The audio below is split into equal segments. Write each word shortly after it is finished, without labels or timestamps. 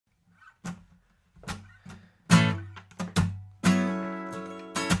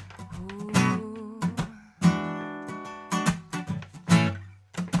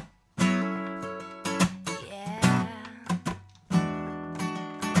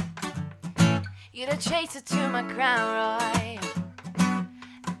You're the chaser to my crown, Roy.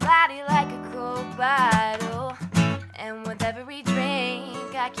 Body like a cold bottle, and with every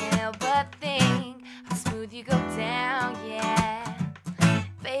drink I can't help but think how smooth you go down, yeah.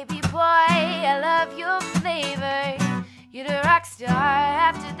 Baby boy, I love your flavor. You're the rock star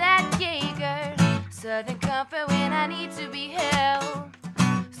after that Jaeger. Southern comfort when I need to be held.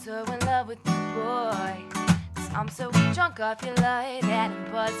 So in love with you, boy, 'cause I'm so drunk off your love that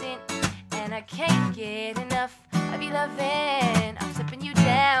I'm buzzing, and I can't get enough of your loving. I'm sipping you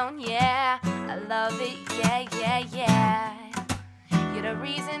down, yeah, I love it, yeah, yeah, yeah. You're the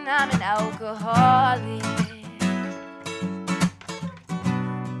reason I'm an alcoholic.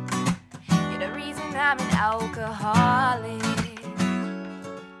 You're the reason I'm an alcoholic.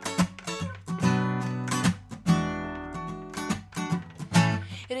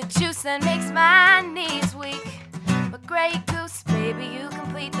 You're the juice that makes my knees weak. But Grey Goose, baby, you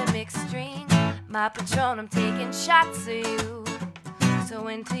complete the mixed drink. My Patron, I'm taking shots of you. So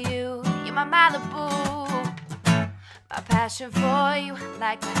into you, you're my Malibu. My passion for you,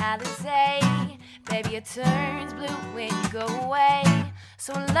 like my Alizé. Baby, it turns blue when you go away.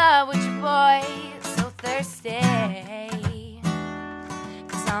 So in love with you, boy, so thirsty.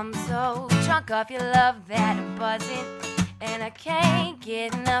 'Cause I'm so drunk off your love that I'm buzzing, and I can't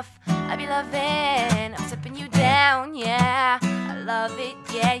get enough of your loving. I'm sipping you down, yeah, I love it,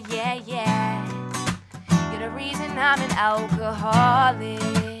 yeah, yeah, yeah. You're the reason I'm an alcoholic.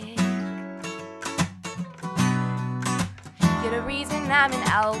 You're the reason I'm an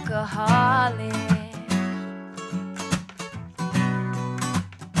alcoholic.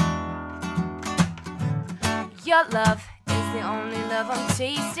 Your love is the only love I'm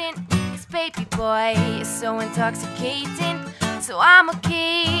chasing. 'Cause baby boy, you're so intoxicating. So I'ma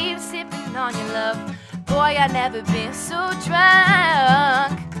keep sipping on your love. Boy, I've never been so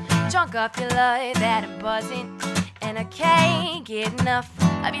drunk. Drunk off your love that I'm buzzing, and I can't get enough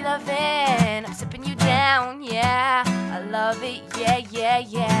of your loving. I'm sipping you down, yeah, I love it, yeah, yeah,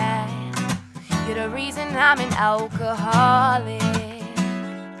 yeah. You're the reason I'm an alcoholic.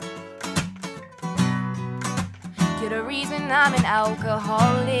 You're the reason I'm an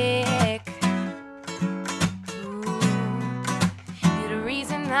alcoholic. Ooh. You're the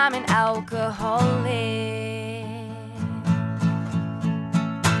reason I'm an alcoholic.